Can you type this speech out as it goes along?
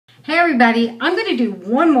Hey everybody, I'm going to do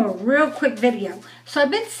one more real quick video. So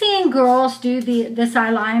I've been seeing girls do this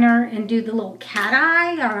eyeliner and do the little cat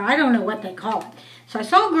eye, or I don't know what they call it. So I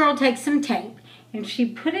saw a girl take some tape and she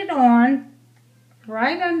put it on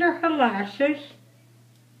right under her lashes.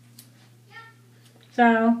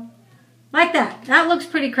 So, like that. That looks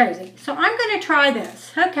pretty crazy. So I'm going to try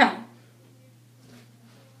this. Okay.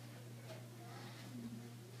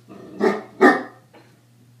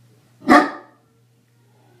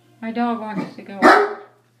 My dog wants to go.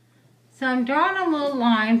 So I'm drawing a little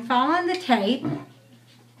line, following the tape.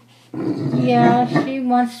 Yeah, she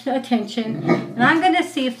wants attention. And I'm going to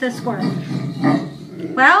see if this works.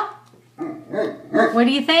 Well, what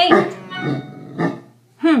do you think?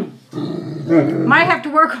 Might have to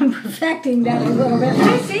work on perfecting that a little bit.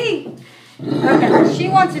 Let's see. Okay, she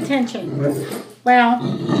wants attention. Well,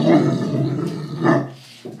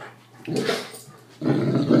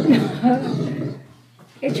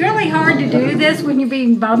 it's really hard to do this when you're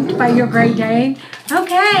being bumped by your Great Dane.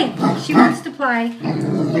 Okay, she wants to play.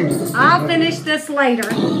 I'll finish this later.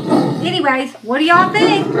 Anyways, what do y'all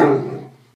think?